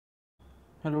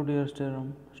Hello dear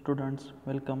students,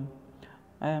 welcome.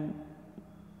 I am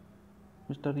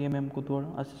Mr. M. Kutwal,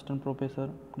 Assistant Professor,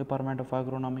 Department of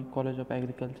Agronomy, College of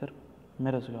Agriculture,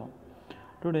 Merasgaon.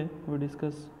 Today we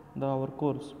discuss our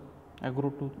course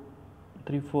Agro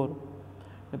 234.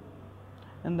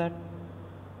 In that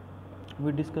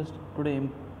we discussed today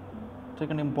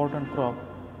second important crop.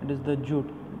 It is the jute.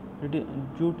 It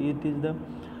is the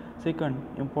second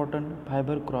important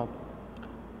fiber crop.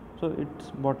 So it's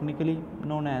botanically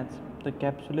known as the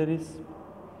capsularis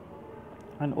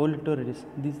and olitoris.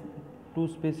 These two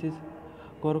species,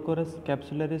 Corocorus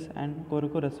capsularis and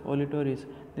Corocorus olitoris,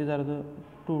 these are the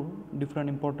two different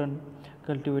important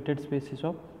cultivated species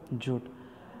of jute.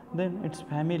 Then its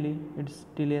family, its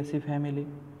Tiliaceae family,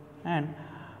 and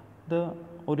the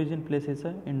origin place is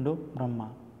Indo-Brahma.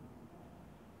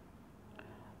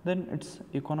 Then its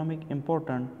economic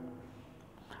important.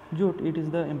 Jute, it is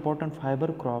the important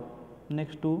fiber crop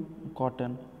next to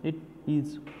cotton. It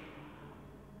is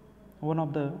one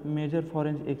of the major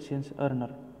foreign exchange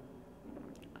earner.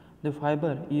 The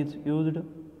fiber is used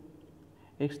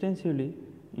extensively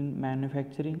in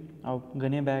manufacturing of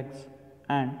gunny bags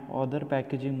and other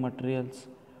packaging materials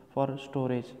for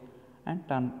storage and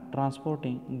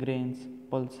transporting grains,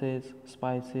 pulses,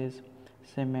 spices,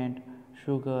 cement,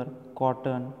 sugar,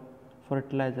 cotton,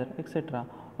 fertilizer, etc.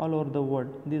 all over the world.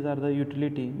 These are the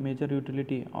major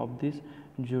utility of this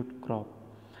jute crop.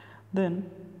 Then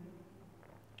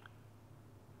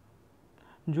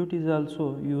jute is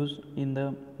also used in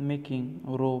the making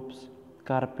ropes,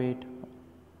 carpet,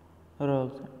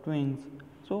 rugs, twins.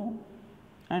 So,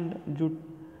 and jute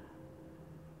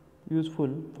useful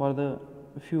for the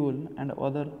fuel and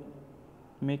other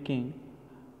making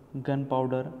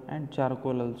gunpowder and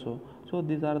charcoal also. So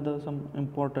these are the some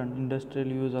important industrial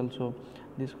use also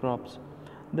these crops.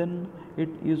 Then it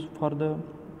is for the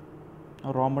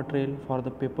raw material for the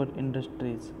paper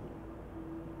industries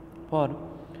for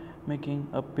making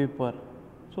a paper.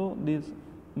 So this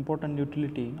important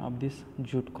utility of this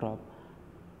jute crop.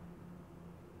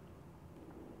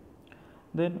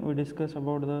 Then we discuss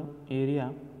about the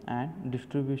area and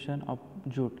distribution of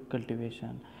jute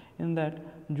cultivation. In that,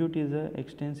 jute is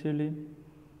extensively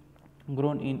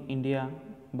grown in India,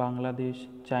 Bangladesh,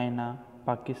 China,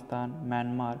 Pakistan,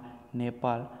 Myanmar,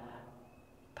 Nepal,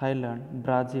 Thailand,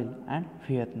 Brazil and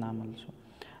Vietnam also.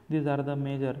 These are the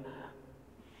major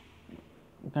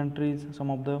countries, some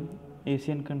of the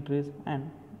Asian countries and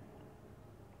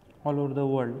all over the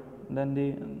world. Then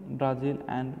the Brazil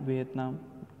and Vietnam,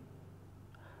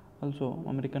 also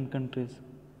American countries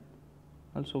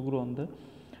also grow on the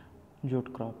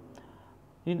jute crop.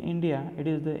 In India, it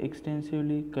is the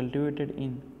extensively cultivated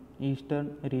in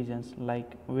eastern regions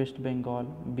like West Bengal,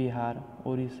 Bihar,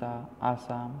 Orissa,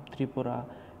 Assam, Tripura,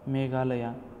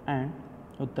 Meghalaya and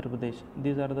Uttar Pradesh.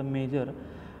 These are the major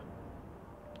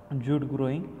jute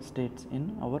growing states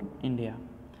in our India.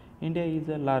 India is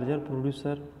a larger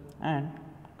producer and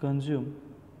consumer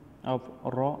of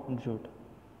raw jute.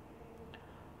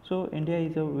 So India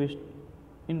is a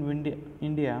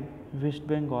India, West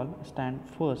Bengal stand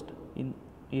first in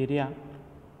area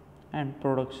and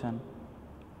production.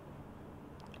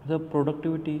 The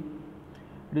productivity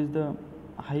it is the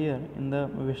higher in the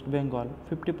West Bengal.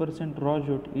 50% raw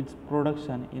jute is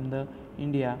production in the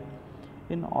India.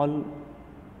 In all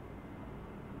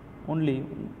only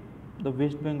the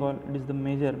West Bengal it is the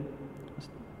major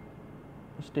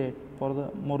state for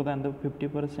the more than the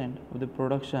 50% of the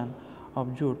production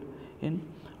of jute in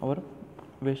our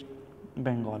West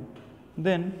Bengal.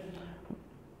 Then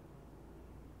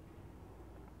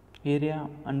area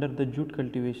under the jute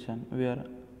cultivation where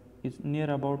is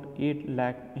near about 8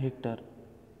 lakh hectare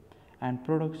and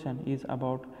production is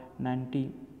about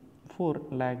 94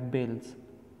 lakh bales.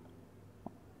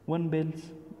 One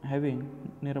bales having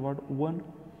near about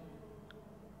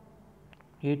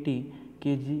 180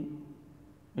 kg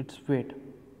its weight.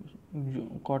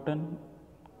 Cotton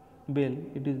bale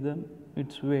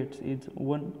its weight is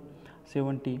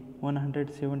 170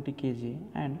 kg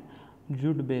and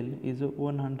jute bale is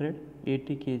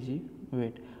 180 kg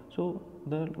weight. So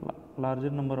the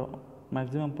larger number of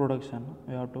maximum production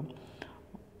we have to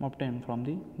obtain from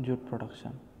the jute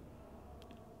production.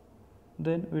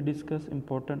 Then we discuss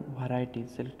important varieties,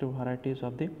 selective varieties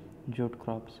of the jute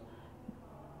crops.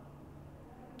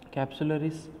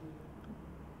 Capsularis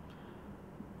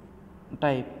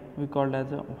type we called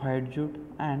as a white jute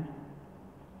and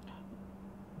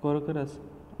Corocorus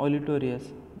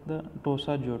olitoris the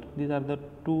Tosa jute. These are the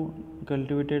two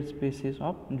cultivated species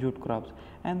of jute crops,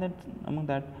 and that among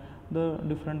that the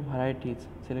different varieties,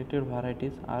 selected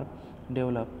varieties are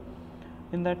developed.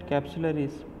 In that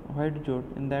capsularis white jute,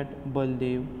 in that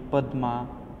Baldev, Padma,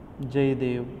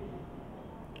 Jaydev,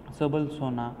 Sabal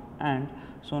Sona and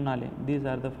Sonale. These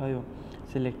are the 5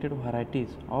 selected varieties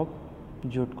of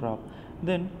jute crop.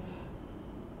 Then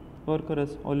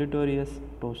Quercus oletorius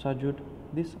Tosa jute.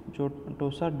 This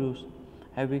Tosa jute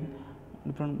having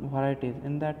different varieties,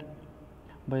 in that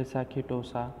Baisakhi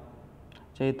Tosa,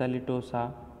 Chaitali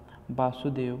Tosa,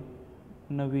 Basudev,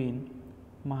 Naveen,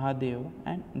 Mahadev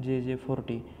and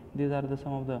JJ40. These are the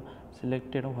some of the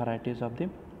selected varieties of the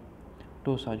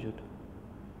Tosa jute.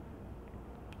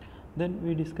 Then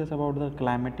we discuss about the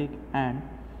climatic and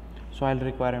soil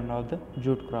requirement of the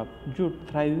jute crop. Jute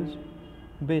thrives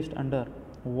best under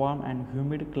warm and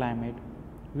humid climate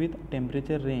with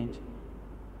temperature range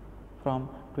from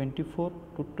 24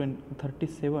 to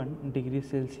 37 degrees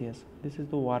Celsius. This is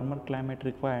the warmer climate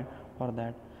required for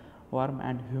that warm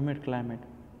and humid climate.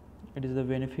 It is the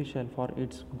beneficial for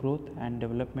its growth and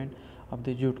development of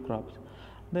the jute crops.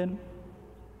 Then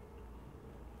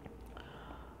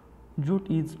jute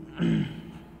is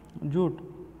jute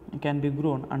can be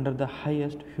grown under the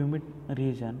highest humid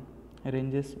region,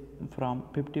 ranges from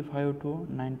 55 to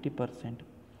 90%.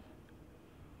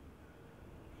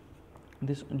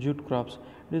 This jute crops,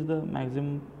 it is the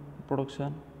maximum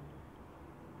production,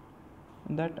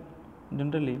 that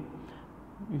generally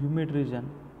humid region,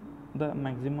 the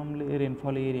maximum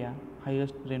rainfall area,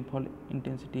 highest rainfall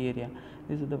intensity area,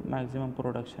 this is the maximum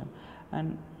production.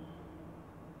 And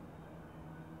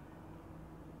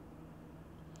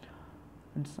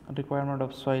its requirement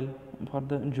of soil for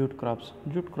the jute crops.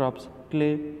 Jute crops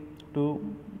clay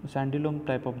to sandy loam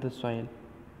type of the soil.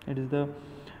 It is the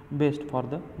best for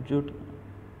the jute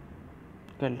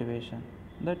cultivation.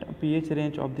 That pH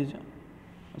range of this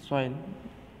soil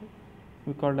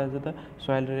we call as the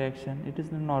soil reaction. It is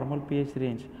the normal pH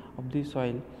range of the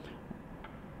soil.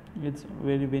 It's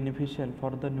very beneficial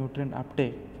for the nutrient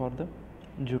uptake for the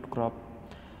jute crop,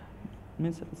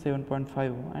 means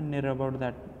 7.5 and near about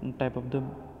that type of the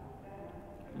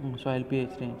soil pH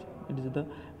range. It is the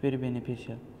very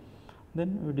beneficial.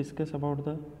 Then we discuss about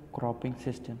the cropping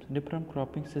systems. Different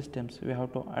cropping systems we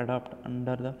have to adopt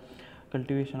under the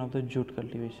cultivation of the jute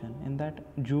cultivation. In that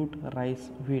jute, rice,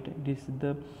 wheat, this is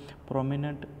the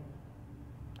prominent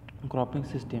cropping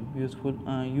system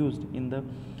used in the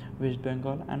West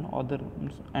Bengal and other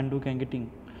Indo-Gangetic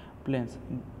plains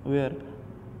where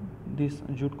these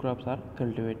jute crops are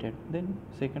cultivated. Then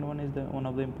second one is the one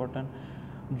of the important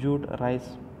jute,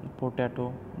 rice,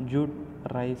 potato, jute,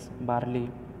 rice, barley,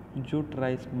 jute,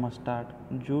 rice, mustard,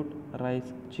 jute,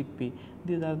 rice, chickpea.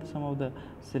 These are some of the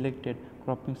selected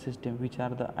cropping system which are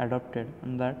the adopted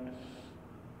in that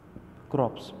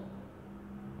crops.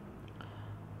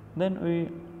 Then we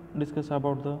discuss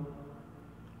about the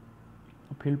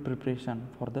field preparation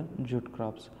for the jute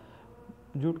crops.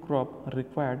 Jute crop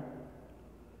required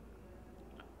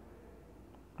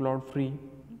clod free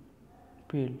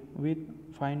field with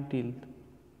fine till.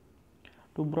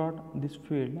 To broad this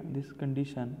field, this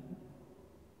condition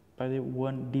by the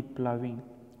one deep ploughing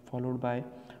followed by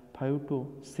 5 to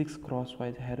 6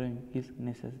 crosswise harrowing is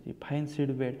necessary. Fine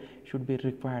seed bed should be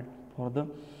required for the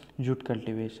jute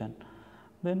cultivation.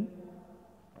 Then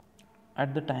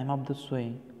at the time of the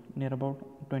sowing, near about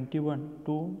 21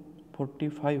 to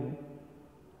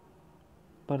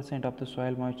 45% of the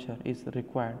soil moisture is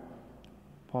required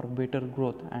for better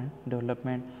growth and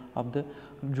development of the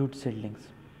jute seedlings.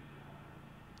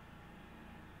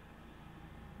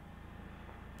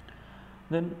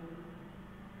 Then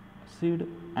seed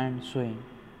and sowing.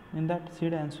 In that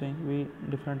seed and sowing, we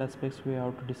different aspects we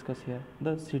have to discuss here.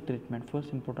 The seed treatment.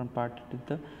 First important part is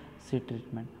the seed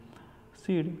treatment.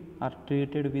 Seed are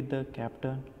treated with the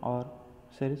Captain or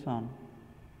Serison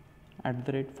at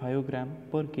the rate 5 gram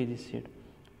per kg seed.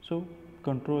 So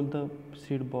control the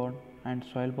seed-borne and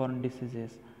soil-borne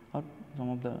diseases or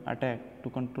some of the attack to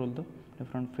control the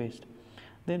different pests.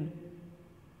 Then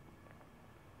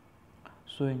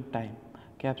sowing time.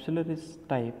 Capsularis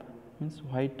type means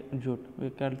white jute we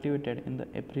cultivated in the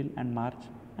April and March,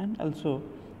 and also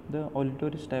the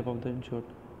oletorious type of the jute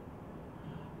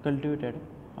cultivated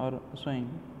or sowing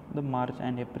the March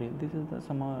and April. This is the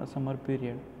summer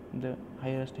period, the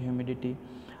highest humidity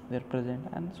they are present,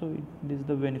 and so this is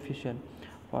the beneficial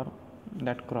for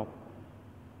that crop.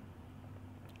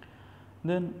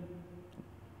 Then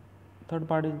third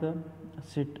part is the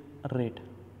seed rate.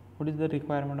 What is the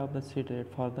requirement of the seed rate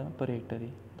for the per hectare?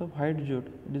 The white jute,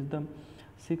 it is the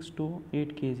 6 to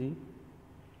 8 kg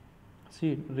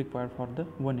seed required for the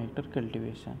 1 hectare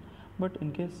cultivation. But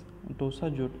in case Tosa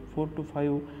jute, 4 to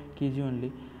 5 kg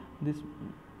only this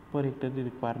per hectare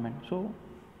requirement. So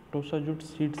Tosa jute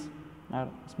seeds are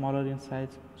smaller in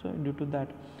size, so due to that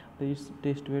the its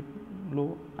test weight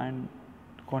low and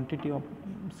quantity of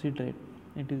seed rate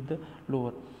it is the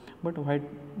lower. But white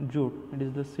jute, it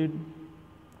is the seed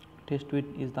test weight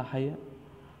is the higher,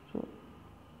 so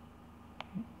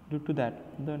due to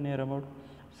that the near about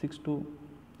 6 to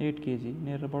 8 kg,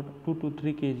 near about 2 to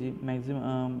 3 kg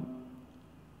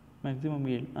maximum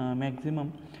yield,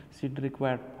 maximum seed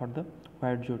required for the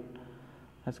white jute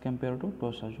as compared to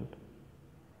tosa jute.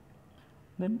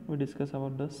 Then we discuss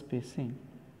about the spacing.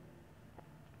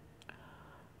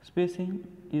 Spacing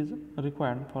is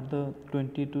required for the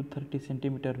 20 to 30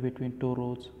 centimeter between two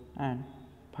rows and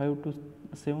 5 to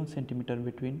 7 centimeter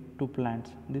between two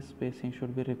plants. This spacing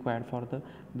should be required for the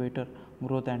better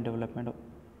growth and development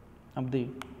of the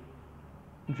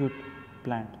jute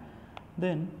plant.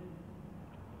 Then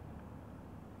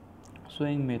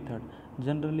sowing method.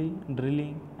 Generally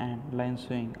drilling and line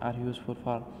sowing are useful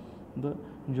for the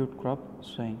jute crop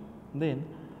sowing. Then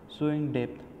sowing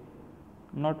depth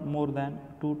not more than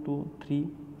 2 to 3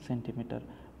 centimeter.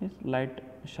 This light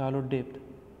shallow depth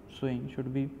sowing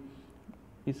should be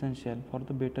essential for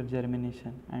the better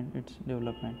germination and its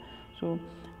development. So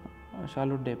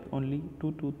shallow depth only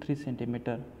 2 to 3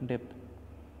 centimeter depth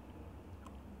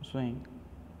sowing,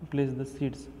 place the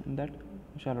seeds in that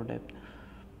shallow depth.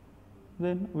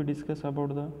 Then we discuss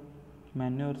about the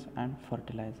manures and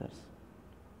fertilizers.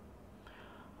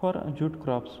 For jute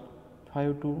crops,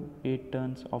 5 to 8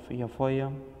 tons of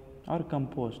FOM or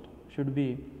compost should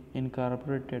be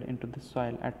incorporated into the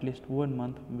soil at least 1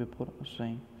 month before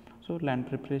sowing. So land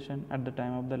preparation, at the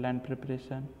time of the land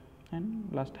preparation and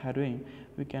last harrowing,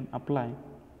 we can apply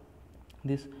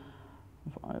this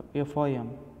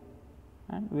FOM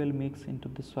and will mix into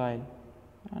the soil,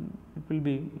 and it will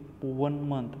be 1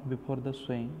 month before the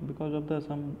sowing. Because of the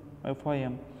some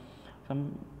FOM,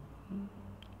 some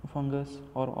fungus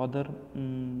or other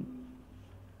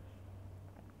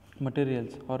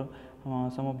materials or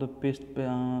some of the pest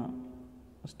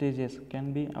stages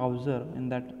can be observed in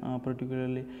that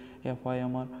particularly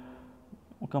FOM or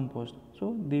compost,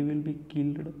 so they will be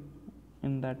killed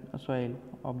in that soil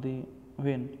of the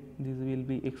when these will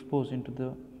be exposed into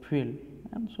the field,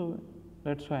 and so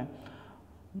that's why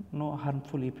no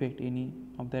harmful effect any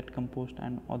of that compost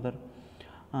and other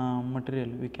material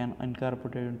we can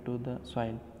incorporate into the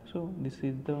soil. So this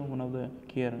is the one of the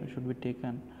care should be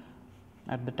taken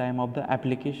at the time of the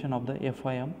application of the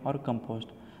FOM or compost.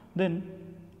 Then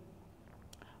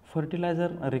fertilizer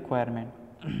requirement.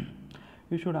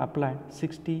 You should apply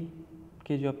 60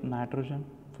 kg of nitrogen,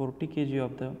 40 kg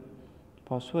of the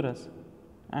phosphorus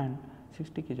and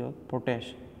 60 kg of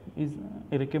potash is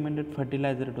a recommended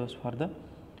fertilizer dose for the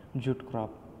jute crop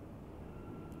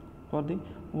for the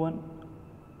 1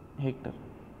 hectare.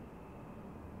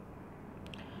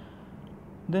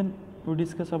 Then we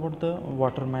discuss about the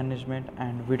water management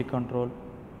and weed control.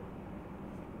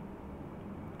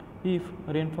 If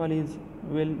rainfall is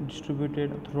well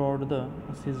distributed throughout the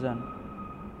season,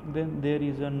 then there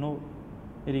is no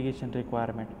irrigation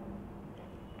requirement.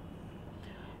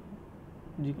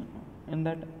 In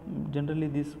that, generally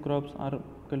these crops are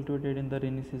cultivated in the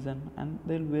rainy season and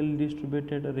they well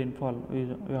distributed rainfall we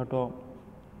have to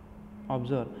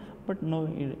observe, but no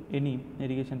any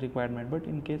irrigation requirement. But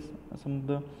in case some of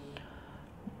the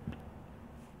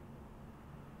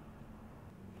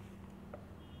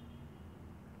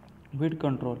weed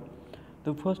control,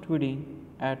 the first weeding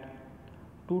at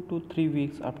 2 to 3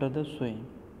 weeks after the sowing,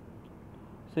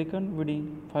 second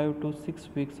weeding 5 to 6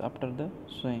 weeks after the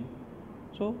sowing.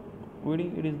 So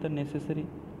weeding it is the necessary.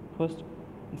 First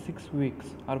 6 weeks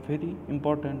are very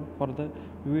important for the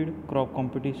weed crop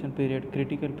competition period,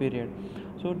 critical period.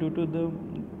 So due to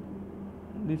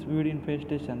this weed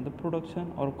infestation, the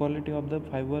production or quality of the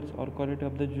fibers or quality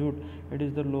of the jute it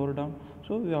is the lower down.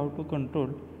 So we have to control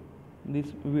this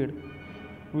weed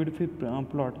free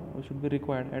plot should be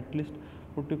required at least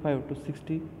 45 to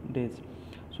 60 days.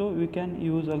 So we can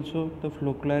use also the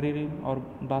floclaririn or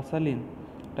basalin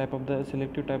type of the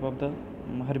selective type of the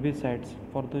herbicides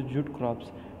for the jute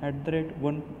crops at the rate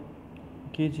 1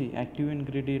 kg active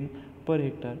ingredient per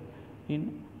hectare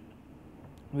in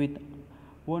with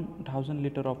 1000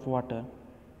 liter of water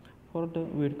for the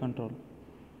weed control.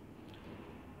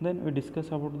 Then we discuss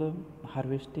about the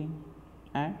harvesting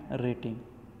and rating.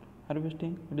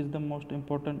 Harvesting it is the most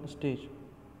important stage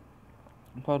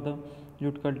for the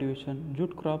jute cultivation.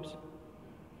 Jute crops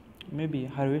may be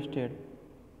harvested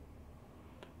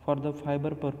for the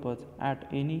fiber purpose at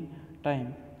any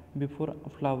time before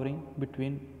flowering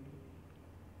between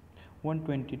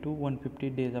 120 to 150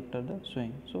 days after the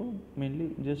sowing. So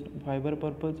mainly just fiber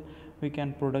purpose we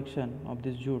can production of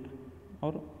this jute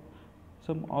or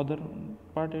some other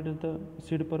part, it is the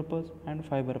seed purpose and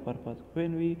fiber purpose.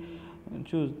 When we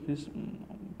choose this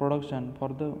production for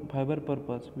the fiber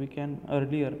purpose, we can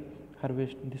earlier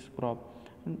harvest this crop,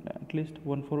 and at least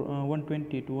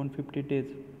 120 to 150 days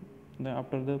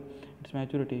after the its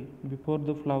maturity, before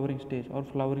the flowering stage or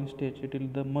flowering stage, it is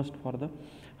the must for the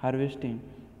harvesting.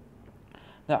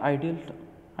 The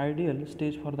ideal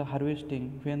stage for the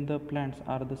harvesting when the plants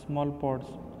are the small pods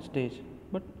stage,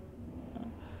 but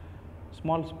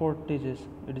small sport stages,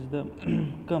 it is the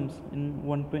comes in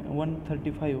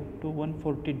 135 to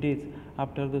 140 days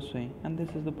after the sowing, and this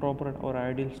is the proper or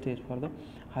ideal stage for the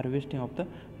harvesting of the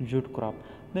jute crop.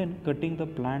 Then cutting the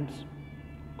plants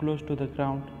close to the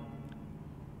ground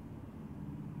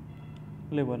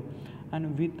level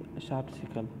and with sharp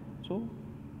sickle. So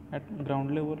at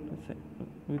ground level,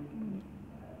 with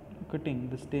cutting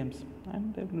the stems,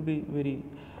 and that will be very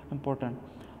important.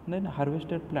 Then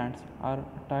harvested plants are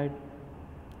tied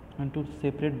into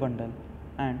separate bundle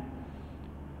and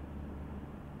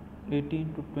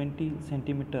 18 to 20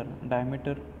 centimeter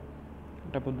diameter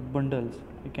type of bundles.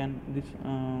 You can this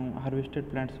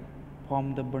harvested plants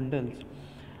form the bundles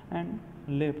and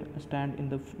left stand in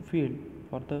the field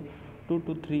for the 2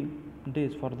 to 3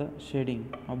 days for the shading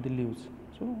of the leaves.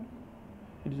 So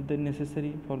it is the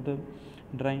necessary for the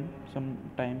drying some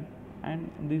time, and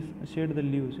this shade the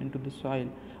leaves into the soil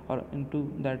or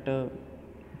into that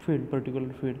field,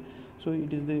 particular field. So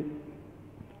it is the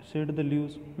shade the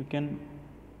leaves, we can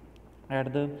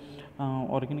add the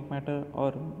organic matter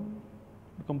or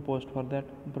compost for that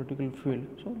particular field.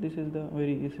 So this is the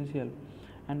very essential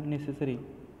and necessary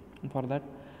for that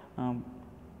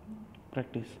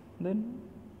practice. Then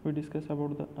we discuss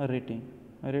about the rating.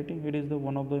 Rating, it is the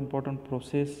one of the important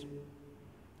process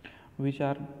which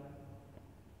are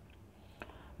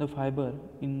the fiber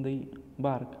in the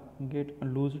bark get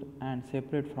loosed and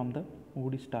separate from the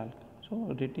woody stalk.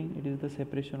 So rating, it is the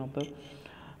separation of the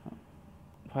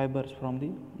fibers from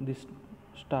the this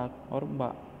stalk or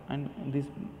bark, and this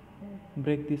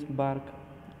break this bark,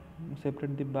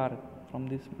 separate the bark from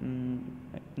this in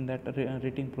that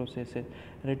rating process.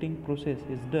 Rating process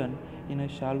is done in a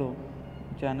shallow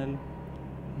channel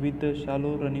with the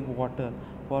shallow running water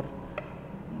for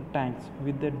tanks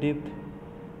with the depth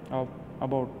of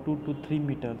about 2 to 3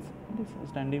 meters. This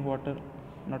standing water,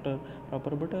 not a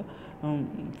proper but a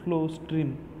flow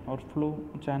stream or flow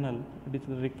channel, it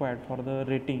is required for the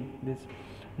rating this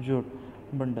jute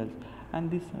bundles, and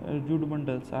these jute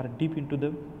bundles are deep into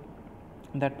the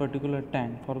that particular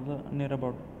tank for the near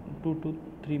about 2 to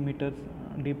 3 meters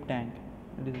deep tank.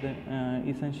 It is the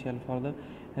essential for the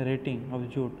rating of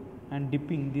jute and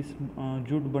dipping these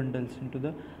jute bundles into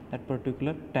the that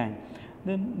particular tank.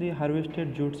 Then the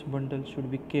harvested jute bundles should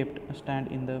be kept stand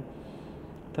in the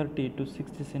 30 to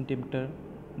 60 centimeter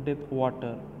depth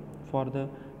water for the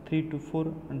 3 to 4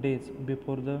 days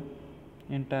before the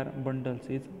entire bundles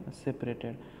is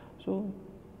separated. So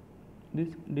this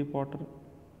deep water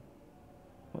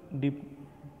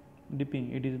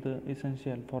dipping, it is the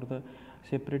essential for the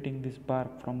separating this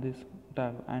bark from this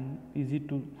tag, and easy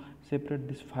to separate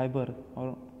this fiber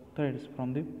or threads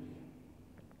from the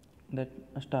that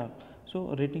stalk.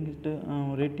 So rating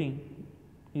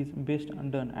is best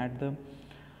done at the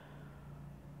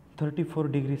 34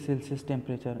 degrees Celsius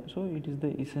temperature. So it is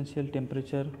the essential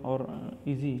temperature or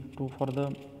easy to for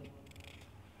the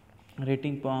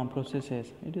rating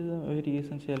processes. It is a very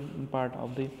essential part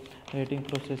of the rating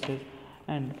processes,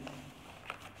 and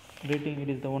rating, it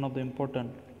is the one of the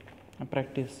important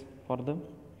practice for the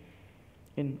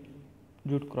in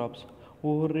jute crops.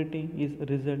 Over rating is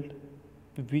result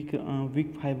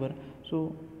weak fiber,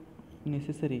 so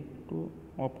necessary to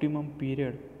optimum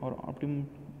period or optimum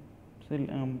cell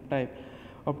type,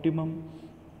 optimum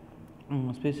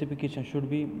specification should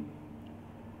be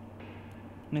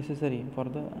necessary for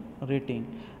the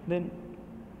rating. Then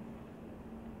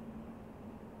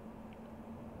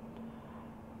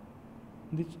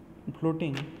this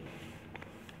floating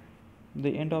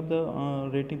the end of the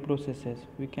rating processes,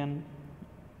 we can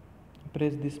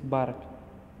press this bark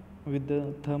with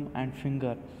the thumb and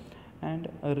finger and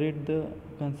rate the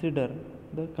consider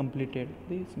the completed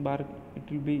this bark.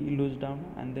 It will be loose down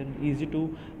and then easy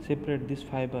to separate this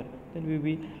fiber. Then we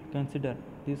will consider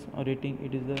this rating,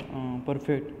 it is the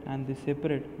perfect, and this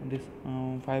separate this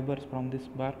fibers from this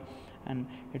bark, and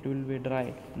it will be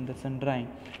dry in the sun drying.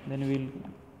 Then we will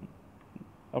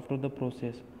after the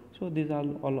process. So these are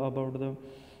all about the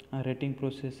rating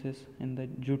processes in the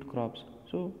jute crops.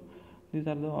 So these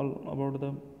are the all about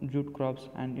the jute crops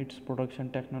and its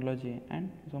production technology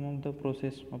and some of the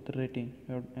process of the rating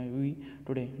we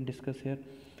today discuss here.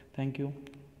 Thank you.